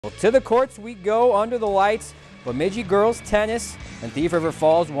Well, to the courts we go under the lights. Bemidji girls tennis and Thief River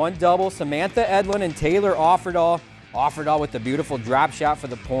Falls one double. Samantha Edlin and Taylor Offerdahl. Offerdahl with the beautiful drop shot for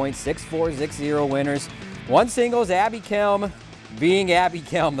the point. 6-4, 6-0 winners. One singles, Abby Kelm being Abby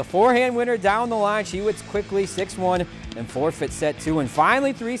Kelm. The forehand winner down the line. She wins quickly, 6-1 and forfeit set 2. And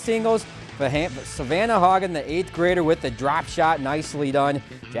finally, three singles. Savannah Hagen, the 8th grader, with the drop shot. Nicely done.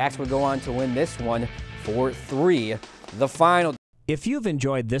 Jacks would go on to win this one 4-3. The final. If you've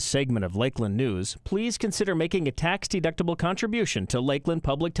enjoyed this segment of Lakeland News, please consider making a tax-deductible contribution to Lakeland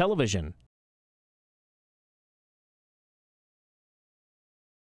Public Television.